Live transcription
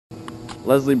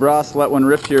Leslie Bross let one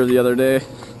rip here the other day.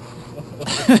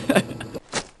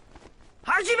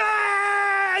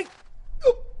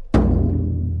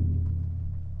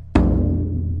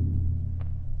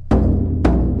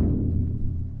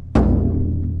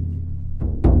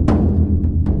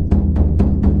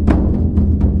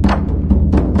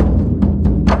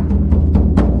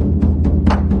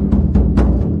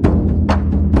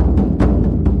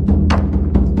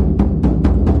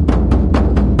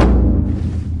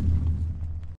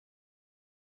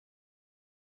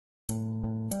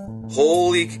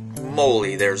 Holy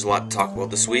moly, there's a lot to talk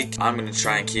about this week. I'm going to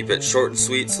try and keep it short and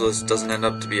sweet so this doesn't end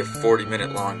up to be a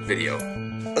 40-minute long video.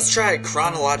 Let's try a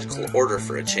chronological order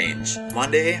for a change.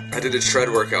 Monday, I did a tread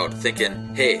workout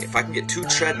thinking, hey, if I can get 2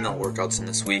 treadmill workouts in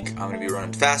this week, I'm going to be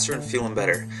running faster and feeling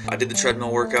better. I did the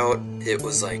treadmill workout. It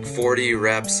was like 40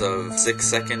 reps of 6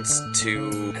 seconds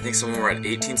to, I think some of them were at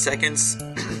 18 seconds.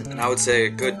 And I would say a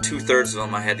good 2/3 of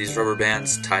them I had these rubber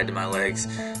bands tied to my legs,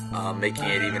 making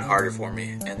it even harder for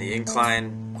me. And the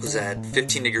incline was at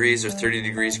 15 degrees or 30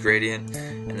 degrees gradient,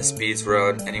 and the speeds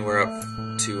were anywhere up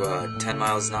to 10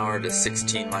 miles an hour to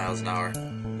 16 miles an hour.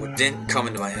 What didn't come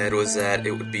into my head was that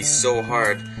it would be so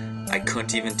hard I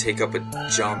couldn't even take up a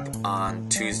jump on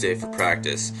Tuesday for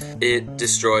practice. It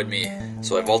destroyed me.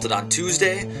 So I vaulted on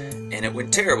Tuesday and it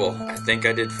went terrible. I think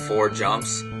I did 4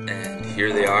 jumps and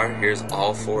here they are. Here's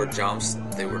all 4 jumps.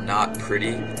 They were not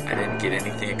pretty. I didn't get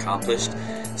anything accomplished.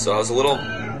 So I was a little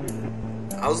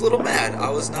mad. I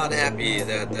was not happy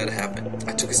that that happened.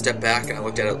 I took a step back and I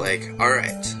looked at it like,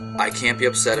 alright, I can't be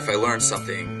upset if I learned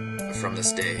something from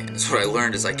this day. And so what I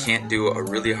learned is I can't do a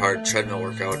really hard treadmill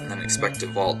workout and then expect to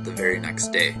vault the very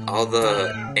next day. All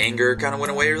the anger kind of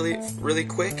went away really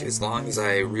quick as long as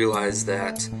I realized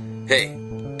that, hey,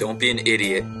 don't be an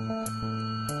idiot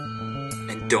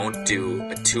and don't do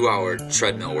a 2-hour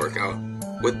treadmill workout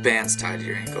with bands tied to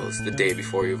your ankles the day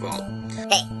before you vault.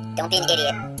 Hey, don't be an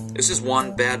idiot. This is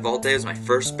one bad vault day. It was my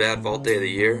first bad vault day of the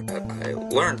year. I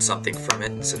learned something from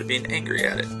it instead of being angry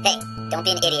at it. Hey, don't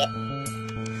be an idiot.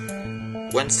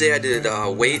 Wednesday I did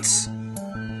weights,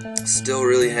 still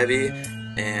really heavy,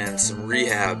 and some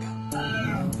rehab.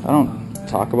 I don't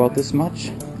talk about this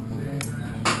much,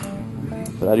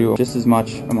 but I do just as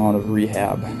much amount of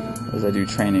rehab as I do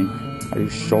training. I do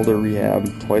shoulder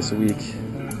rehab twice a week,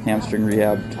 hamstring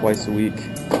rehab twice a week,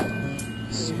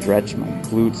 stretch my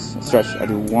glutes. I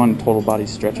do 1 total body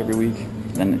stretch every week,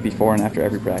 then before and after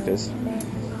every practice.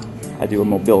 I do a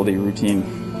mobility routine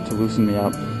to loosen me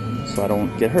up so I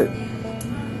don't get hurt.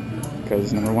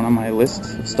 Because number 1 on my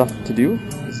list of stuff to do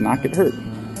is not get hurt.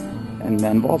 And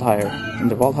then vault higher. And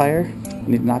to vault higher, I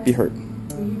need to not be hurt.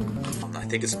 I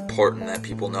think it's important that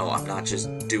people know I'm not just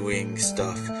doing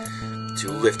stuff to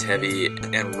lift heavy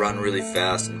and run really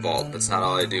fast and vault. That's not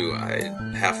all I do.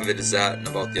 Half of it is that, and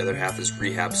about the other half is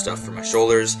rehab stuff for my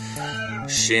shoulders,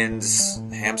 shins,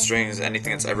 hamstrings,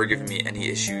 anything that's ever given me any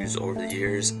issues over the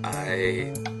years.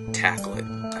 I tackle it.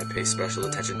 I pay special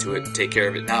attention to it and take care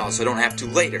of it now so I don't have to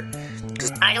later.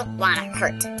 Because I don't want to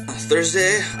hurt.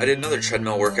 Thursday, I did another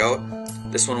treadmill workout.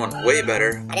 This one went way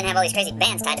better. I didn't have all these crazy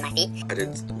bands tied to my feet. I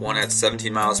did one at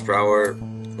 17 miles per hour,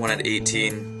 one at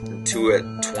 18, and 2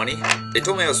 at 20. They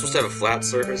told me I was supposed to have a flat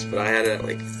surface, but I had it at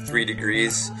like 3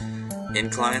 degrees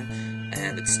incline,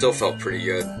 and it still felt pretty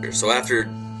good. So after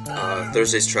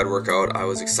Thursday's tread workout, I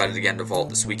was excited again to vault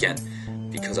this weekend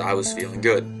because I was feeling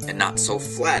good and not so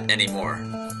flat anymore.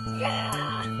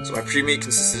 So my pre-meet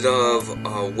consisted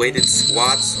of weighted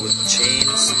squats with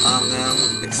chains on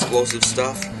them, explosive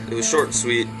stuff. It was short and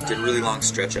sweet, did a really long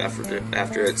stretch after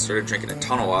it, started drinking a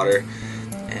ton of water,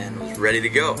 and was ready to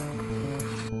go.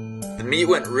 The meet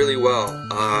went really well.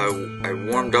 I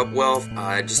warmed up well.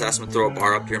 I just asked him to throw a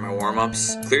bar up during my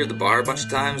warm-ups. Cleared the bar a bunch of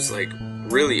times, like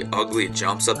really ugly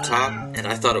jumps up top, and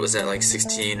I thought it was at like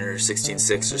 16 or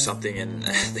 16.6 or something, and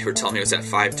they were telling me it was at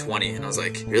 520, and I was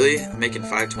like, really? I'm making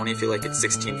 520 feel like it's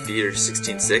 16 feet or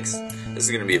 16.6? This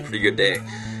is gonna be a pretty good day.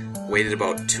 Waited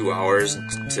about 2 hours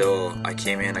until I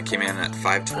came in. I came in at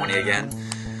 520 again.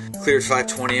 Cleared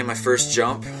 520 in my first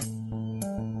jump.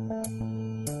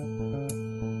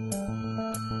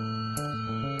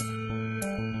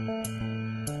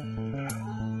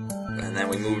 And then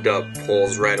we moved up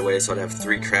poles right away, so I'd have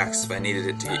 3 cracks if I needed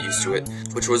it to get used to it,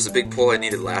 which was the big pole I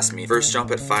needed last meet. First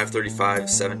jump at 535,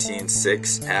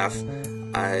 17.6 half.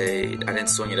 I didn't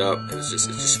swing it up. It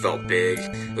just felt big.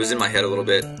 It was in my head a little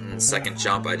bit. And the second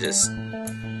jump, I just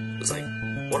was like,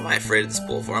 what am I afraid of this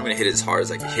pole for? I'm gonna hit it as hard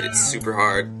as I can hit it super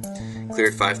hard.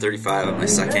 Cleared 535 on my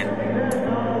second.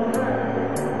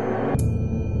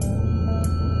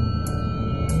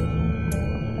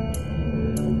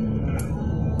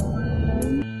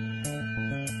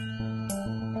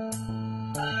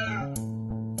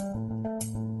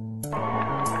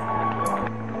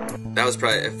 that was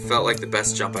probably, it felt like the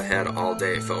best jump I had all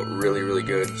day. It felt really, really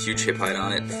good. Huge hip height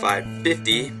on it,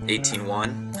 550,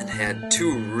 18.1, and had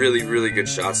 2 really, really good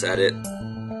shots at it.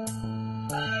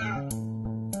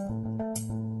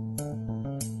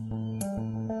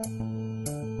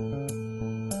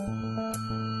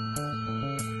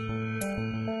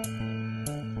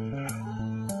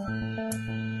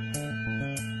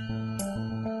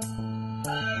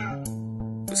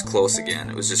 It was close again.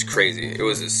 It was just crazy. It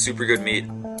was a super good meet.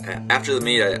 After the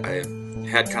meet, I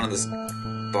had kind of this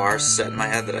bar set in my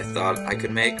head that I thought I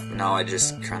could make. Now I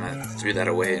just kind of threw that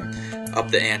away and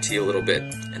upped the ante a little bit.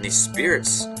 And these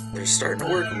spirits, they're starting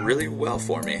to work really well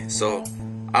for me. So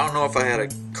I don't know if I had a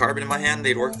carbon in my hand,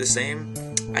 they'd work the same.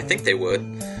 I think they would.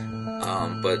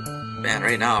 But man,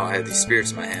 right now I have these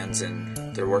spirits in my hands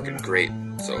and they're working great.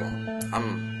 So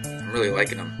I'm really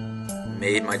liking them.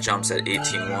 Made my jumps at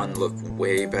 18.1 look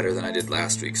way better than I did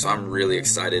last week, so I'm really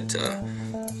excited to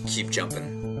keep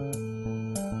jumping.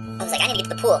 I was like, I need to get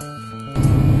to the pool.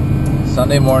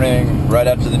 Sunday morning, right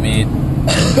after the meet.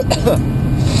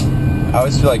 I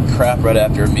always feel like crap right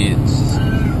after a meet. It's just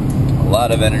a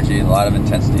lot of energy and a lot of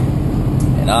intensity.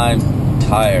 And I'm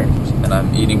tired, and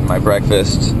I'm eating my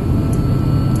breakfast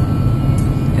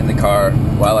in the car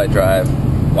while I drive,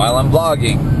 while I'm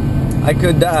vlogging. I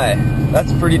could die.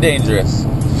 That's pretty dangerous.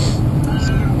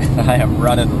 I am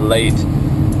running late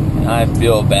and I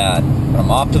feel bad. But I'm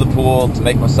off to the pool to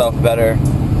make myself better.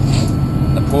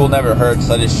 The pool never hurts,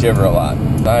 I just shiver a lot.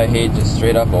 I hate just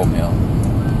straight up oatmeal.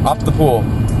 Off to the pool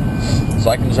so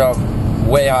I can jump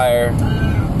way higher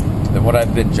than what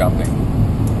I've been jumping.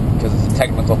 Because it's a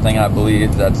technical thing, I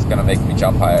believe, that's going to make me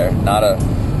jump higher. Not a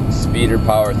speed or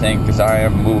power thing, because I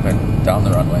am moving down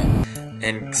the runway.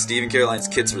 And Steve and Caroline's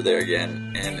kids were there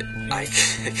again, and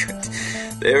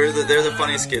they're the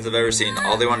funniest kids I've ever seen.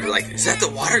 All they wanted to be like, is that the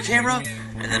water camera?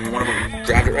 And then one of them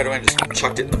grabbed it right away and just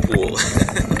chucked it in the pool.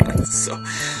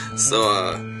 so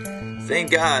thank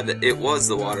God it was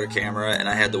the water camera and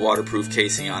I had the waterproof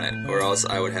casing on it, or else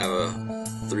I would have a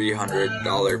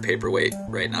 $300 paperweight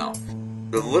right now.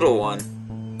 The little one,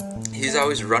 he's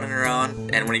always running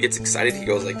around, and when he gets excited he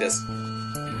goes like this.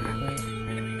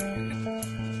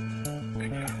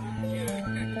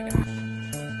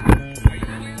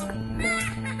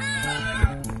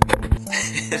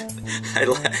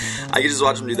 I could just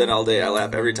watch him do that all day. I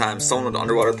laugh every time someone would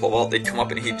underwater pole vault, they'd come up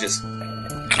and he'd just...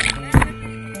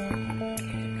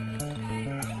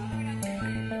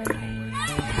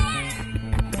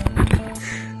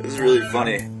 It was really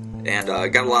funny. And I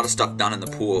got a lot of stuff done in the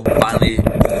pool. Finally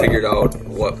figured out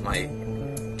what my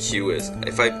cue is.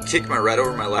 If I kick my right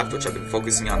over my left, which I've been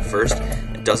focusing on first,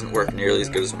 it doesn't work nearly as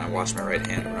good as when I watch my right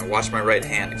hand. When I watch my right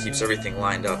hand, it keeps everything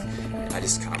lined up, and I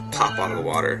just kind of pop out of the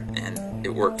water, and it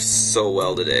worked so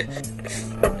well today.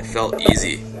 It felt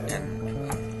easy,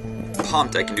 and I'm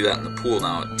pumped I can do that in the pool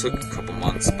now. It took a couple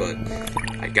months, but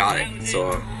I got it.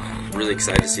 So I'm really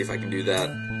excited to see if I can do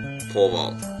that pole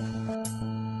vault.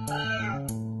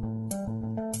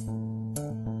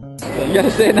 You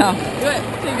gotta say it now. Good.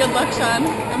 Say good luck, Shawn.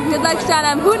 Good luck, Shawn.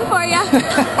 I'm hooting for you.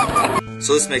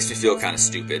 So this makes me feel kind of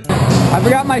stupid. I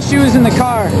forgot my shoes in the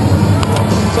car,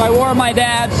 so I wore my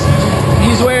dad's.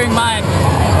 He's wearing mine.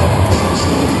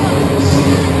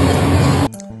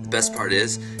 The best part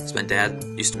is my dad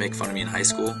used to make fun of me in high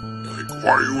school. Like, why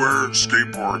are you wearing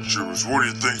skateboard shoes? What do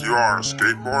you think you are, a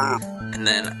skateboarder? And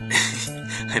then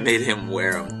I made him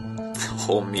wear them the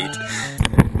whole meet.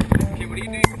 Okay, what are you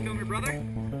doing? Film your brother?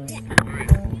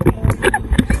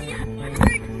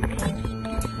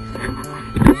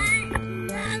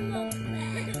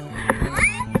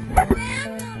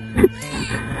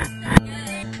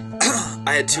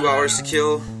 I had 2 hours to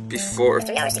kill before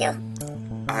 3 hours to go.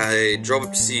 I drove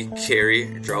up to see Carrie,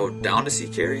 drove down to see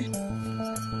Carrie,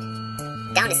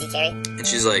 Down to see Carrie. and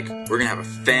she's like, we're gonna have a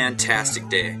fantastic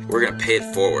day. We're gonna pay it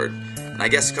forward. And I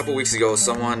guess a couple weeks ago,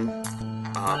 someone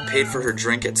paid for her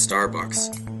drink at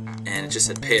Starbucks, and it just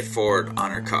said pay it forward on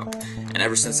her cup. And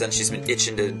ever since then, she's been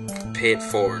itching to pay it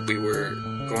forward. We were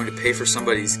going to pay for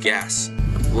somebody's gas.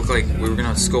 It looked like we were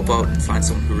gonna scope out and find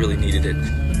someone who really needed it.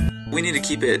 We need to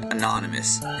keep it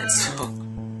anonymous, and so...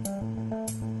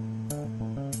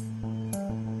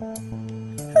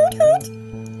 Hoot, hoot.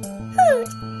 Hoot,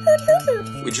 hoot, hoot,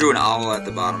 hoot. We drew an owl at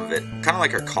the bottom of it, kind of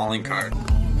like our calling card.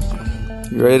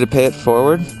 You ready to pay it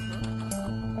forward?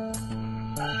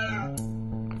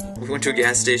 We went to a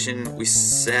gas station, we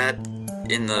sat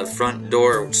in the front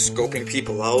door scoping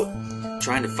people out,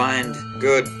 trying to find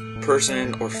good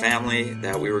person or family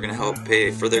that we were going to help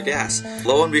pay for their gas.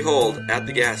 Lo and behold, at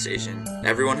the gas station,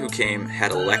 everyone who came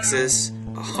had a Lexus,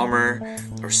 a Hummer,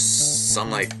 or some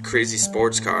like crazy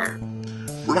sports car.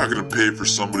 We're not going to pay for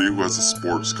somebody who has a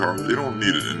sports car. They don't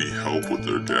need any help with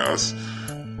their gas.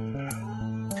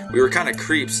 We were kind of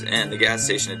creeps, and the gas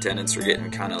station attendants were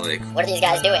getting kind of like, "What are these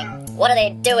guys doing? What are they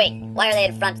doing? Why are they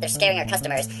in front? They're scaring our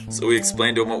customers." So we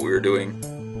explained to them what we were doing.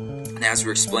 And as we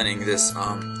were explaining, this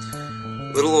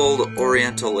little old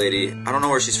Oriental lady, I don't know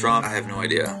where she's from, I have no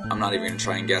idea. I'm not even going to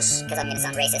try and guess. Because I'm going to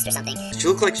sound racist or something. She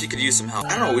looked like she could use some help.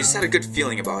 I don't know, we just had a good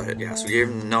feeling about it. Yeah, so we gave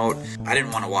her the note. I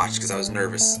didn't want to watch because I was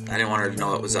nervous. I didn't want her to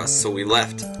know it was us. So we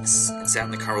left and sat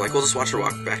in the car. We're like, we'll just watch her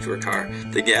walk back to her car.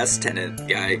 The gas attendant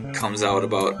guy comes out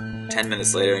about 10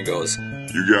 minutes later and goes,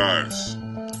 "You guys,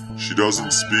 she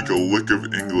doesn't speak a lick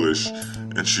of English,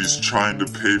 and she's trying to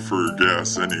pay for her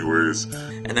gas anyways."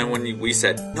 And then when we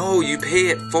said, "No, you pay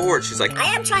it forward," she's like,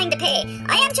 "I am trying to pay.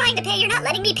 I am trying to pay. You're not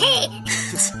letting me pay."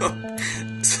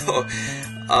 so,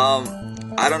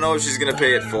 I don't know if she's gonna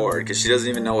pay it forward because she doesn't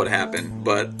even know what happened.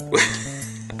 But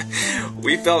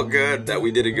we felt good that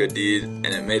we did a good deed, and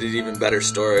it made it even better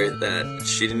story that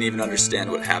she didn't even understand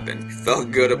what happened. We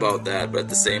felt good about that, but at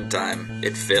the same time,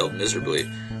 it failed miserably.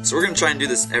 So we're gonna try and do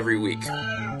this every week.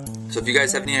 So if you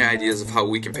guys have any ideas of how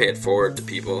we can pay it forward to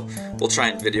people, we'll try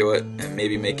and video it and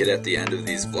maybe make it at the end of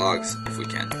these vlogs if we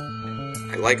can.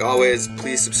 Like always,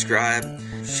 please subscribe,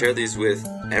 share these with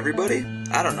everybody.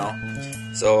 I don't know.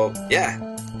 So yeah,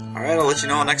 all right, I'll let you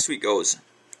know how next week goes.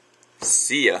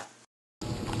 See ya.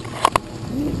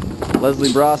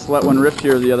 Leslie Bross let one rip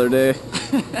here the other day.